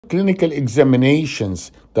clinical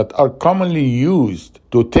examinations that are commonly used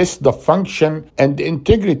to test the function and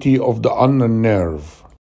integrity of the ulnar nerve.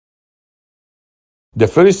 The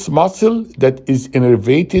first muscle that is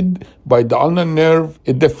innervated by the ulnar nerve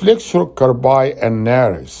is the flexor carpi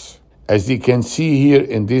ulnaris, as you can see here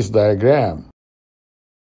in this diagram.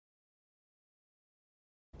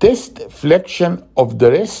 Test flexion of the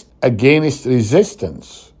wrist against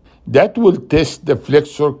resistance. That will test the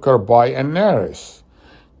flexor carpi ulnaris.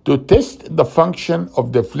 To test the function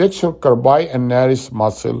of the flexor carpi ulnaris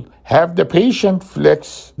muscle, have the patient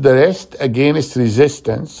flex the wrist against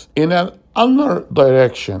resistance in an ulnar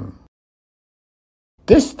direction.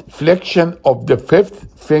 Test flexion of the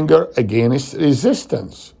fifth finger against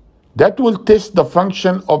resistance. That will test the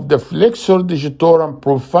function of the flexor digitorum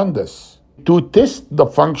profundus. To test the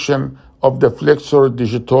function of the flexor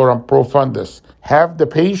digitorum profundus, have the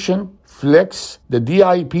patient flex the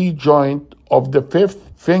DIP joint of the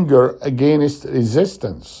fifth finger against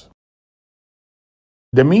resistance.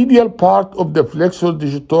 The medial part of the flexor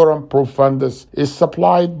digitorum profundus is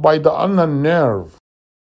supplied by the ulnar nerve.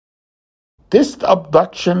 Test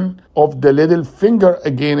abduction of the little finger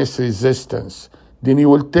against resistance. Then you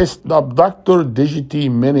will test the abductor digiti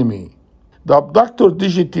minimi. The abductor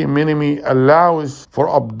digiti minimi allows for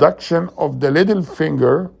abduction of the little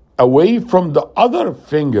finger away from the other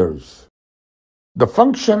fingers. The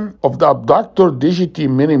function of the abductor digiti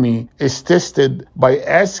minimi is tested by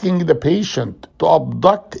asking the patient to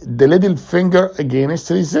abduct the little finger against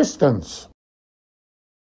resistance.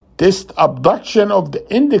 Test abduction of the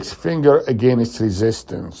index finger against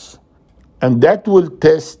resistance, and that will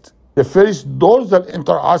test the first dorsal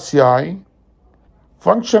interossei.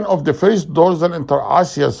 Function of the first dorsal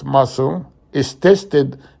interosseous muscle is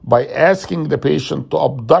tested by asking the patient to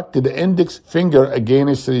abduct the index finger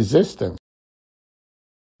against resistance.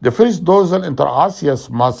 The first dorsal interosseous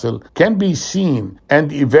muscle can be seen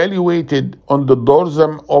and evaluated on the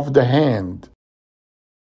dorsum of the hand.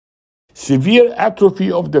 Severe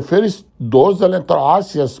atrophy of the first dorsal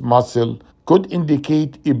interosseous muscle could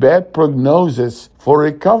indicate a bad prognosis for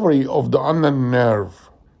recovery of the ulnar nerve.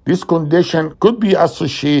 This condition could be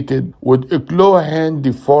associated with a claw hand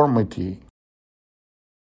deformity.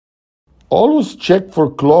 Always check for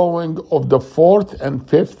clawing of the fourth and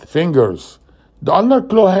fifth fingers. The ulnar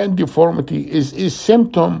claw hand deformity is a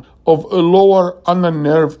symptom of a lower ulnar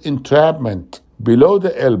nerve entrapment below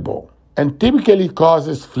the elbow and typically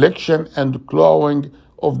causes flexion and clawing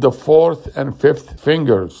of the fourth and fifth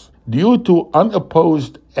fingers due to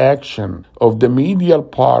unopposed action of the medial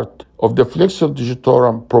part of the flexor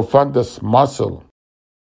digitorum profundus muscle.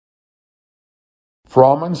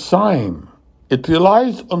 Frohman sign. It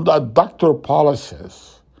relies on the adductor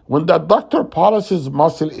pollicis. When the adductor pollicis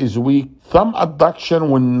muscle is weak, thumb adduction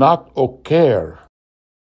will not occur.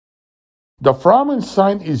 The Frohman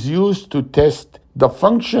sign is used to test the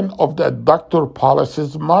function of the adductor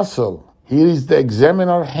pollicis muscle. Here is the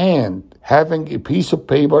examiner hand having a piece of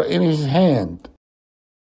paper in his hand.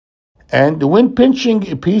 And when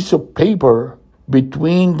pinching a piece of paper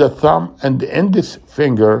between the thumb and the index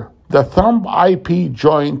finger, the thumb IP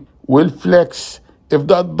joint will flex if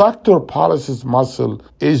the adductor pollicis muscle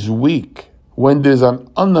is weak when there is an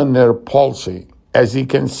ulnar nerve palsy, as you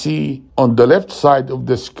can see on the left side of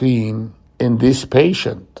the screen in this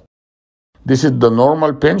patient. This is the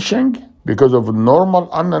normal pinching because of normal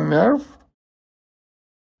ulnar nerve.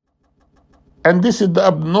 And this is the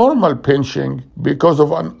abnormal pinching because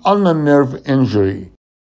of an ulnar nerve injury.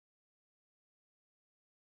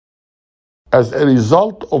 As a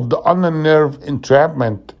result of the ulnar nerve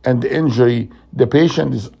entrapment and the injury, the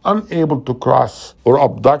patient is unable to cross or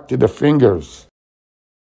abduct the fingers.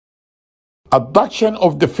 Abduction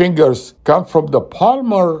of the fingers comes from the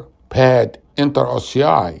palmar pad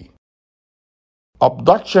interossei.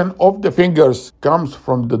 Abduction of the fingers comes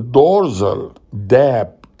from the dorsal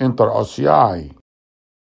dab interossei.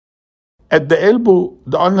 At the elbow,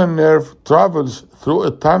 the ulnar nerve travels through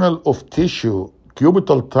a tunnel of tissue,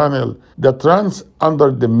 cubital tunnel, that runs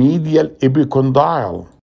under the medial epicondyle.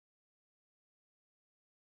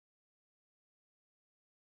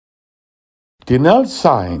 Tinel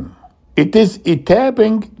sign. It is a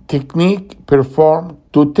tapping technique performed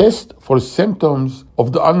to test for symptoms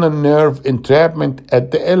of the ulnar nerve entrapment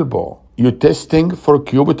at the elbow. You're testing for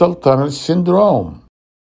cubital tunnel syndrome.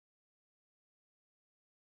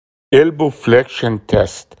 Elbow flexion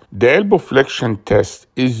test. The elbow flexion test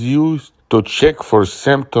is used to check for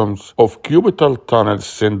symptoms of cubital tunnel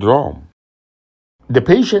syndrome. The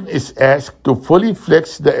patient is asked to fully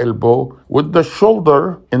flex the elbow with the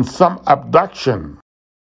shoulder in some abduction.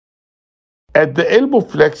 At the elbow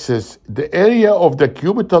flexus, the area of the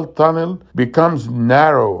cubital tunnel becomes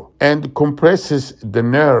narrow and compresses the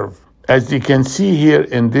nerve, as you can see here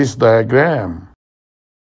in this diagram.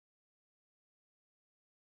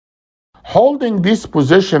 Holding this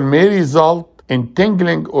position may result in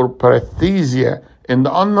tingling or paresthesia in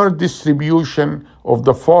the ulnar distribution of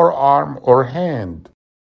the forearm or hand.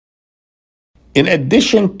 In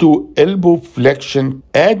addition to elbow flexion,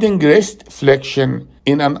 adding wrist flexion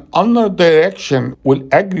in an ulnar direction will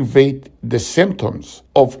aggravate the symptoms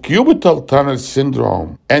of cubital tunnel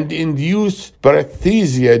syndrome and induce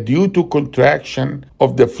paresthesia due to contraction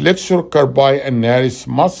of the flexor carpi ulnaris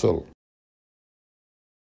muscle.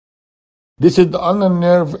 This is the ulnar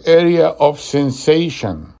nerve area of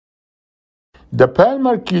sensation. The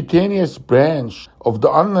palmar cutaneous branch of the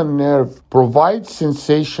ulnar nerve provides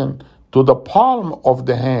sensation to the palm of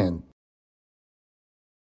the hand.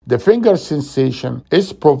 The finger sensation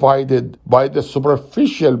is provided by the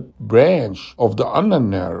superficial branch of the ulnar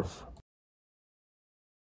nerve.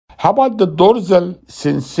 How about the dorsal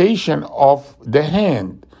sensation of the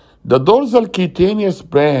hand? The dorsal cutaneous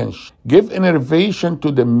branch gives innervation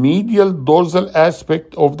to the medial dorsal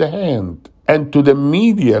aspect of the hand and to the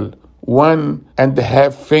medial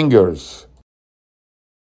 1.5 fingers.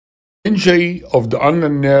 Injury of the ulnar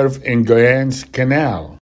nerve in Guyon's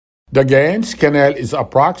canal. The Guyon's canal is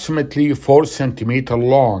approximately 4 centimeters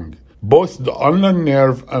long. Both the ulnar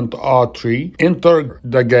nerve and artery enter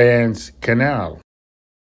the Guyon's canal.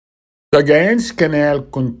 The Guyon's canal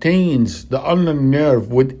contains the ulnar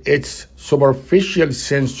nerve with its superficial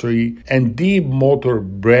sensory and deep motor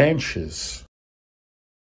branches.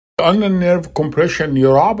 The ulnar nerve compression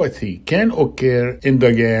neuropathy can occur in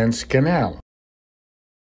the Guyon's canal.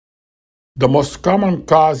 The most common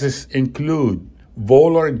causes include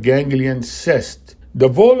volar ganglion cyst. The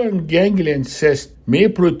volar ganglion cyst may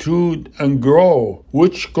protrude and grow,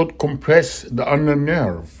 which could compress the ulnar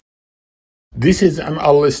nerve. This is an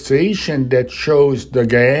illustration that shows the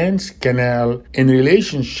Guyon's canal in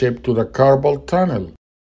relationship to the carpal tunnel.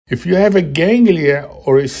 If you have a ganglia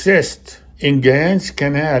or a cyst in Guyon's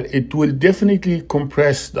canal, it will definitely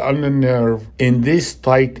compress the ulnar nerve in this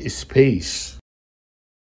tight space.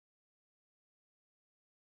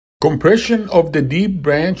 Compression of the deep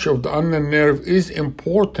branch of the ulnar nerve is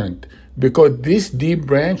important because this deep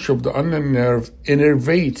branch of the ulnar nerve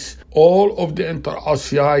innervates all of the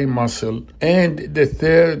interossei muscle and the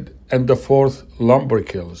third and the fourth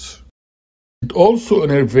lumbricals. It also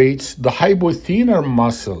innervates the hypothenar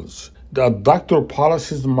muscles, the adductor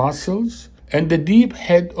pollicis muscles, and the deep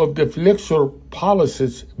head of the flexor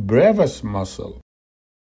pollicis brevis muscle.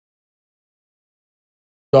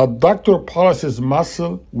 The adductor pollicis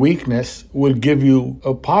muscle weakness will give you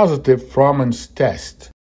a positive Froman's test.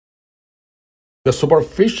 The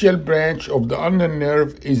superficial branch of the ulnar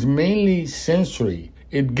nerve is mainly sensory.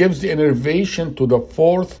 It gives the innervation to the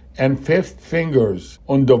fourth and fifth fingers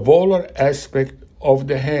on the volar aspect of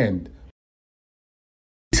the hand.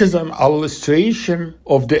 This is an illustration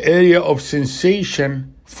of the area of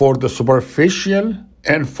sensation for the superficial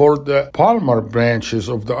and for the palmar branches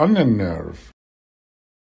of the ulnar nerve.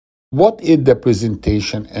 What is the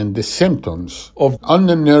presentation and the symptoms of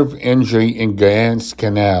ulnar nerve injury in Guyon's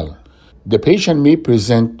canal? The patient may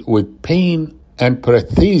present with pain and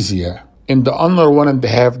paresthesia in the ulnar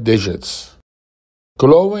 1.5 digits,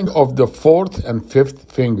 clawing of the fourth and fifth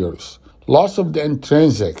fingers, loss of the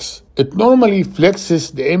intrinsics. It normally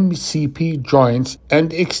flexes the MCP joints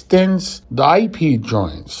and extends the IP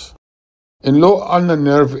joints. In low ulnar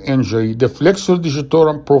nerve injury, the flexor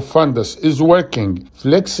digitorum profundus is working,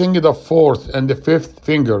 flexing the fourth and the fifth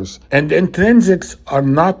fingers, and the intrinsics are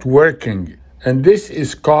not working, and this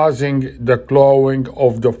is causing the clawing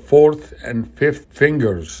of the fourth and fifth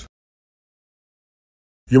fingers.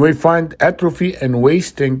 You may find atrophy and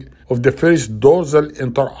wasting of the first dorsal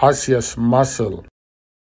interosseous muscle.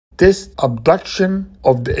 Test abduction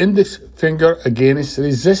of the index finger against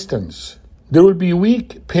resistance. There will be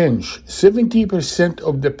weak pinch. 70%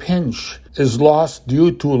 of the pinch is lost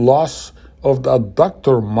due to loss of the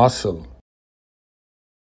adductor muscle.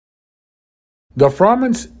 The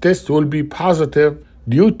Froman's test will be positive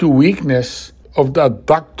due to weakness of the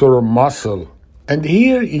adductor muscle. And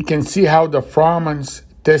here you can see how the Froman's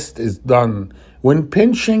test is done. When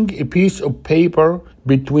pinching a piece of paper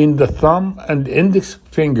between the thumb and index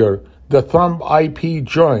finger, the thumb IP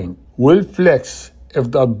joint will flex if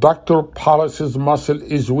the adductor pollicis muscle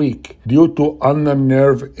is weak due to ulnar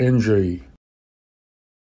nerve injury.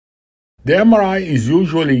 The MRI is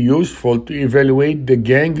usually useful to evaluate the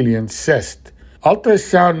ganglion cyst.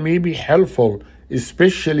 Ultrasound may be helpful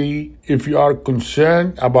especially if you are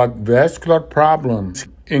concerned about vascular problems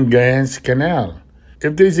in Guy's canal.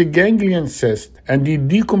 If there is a ganglion cyst and you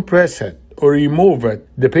decompress it or remove it,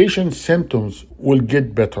 the patient's symptoms will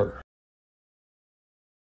get better.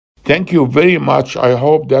 Thank you very much. I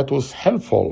hope that was helpful.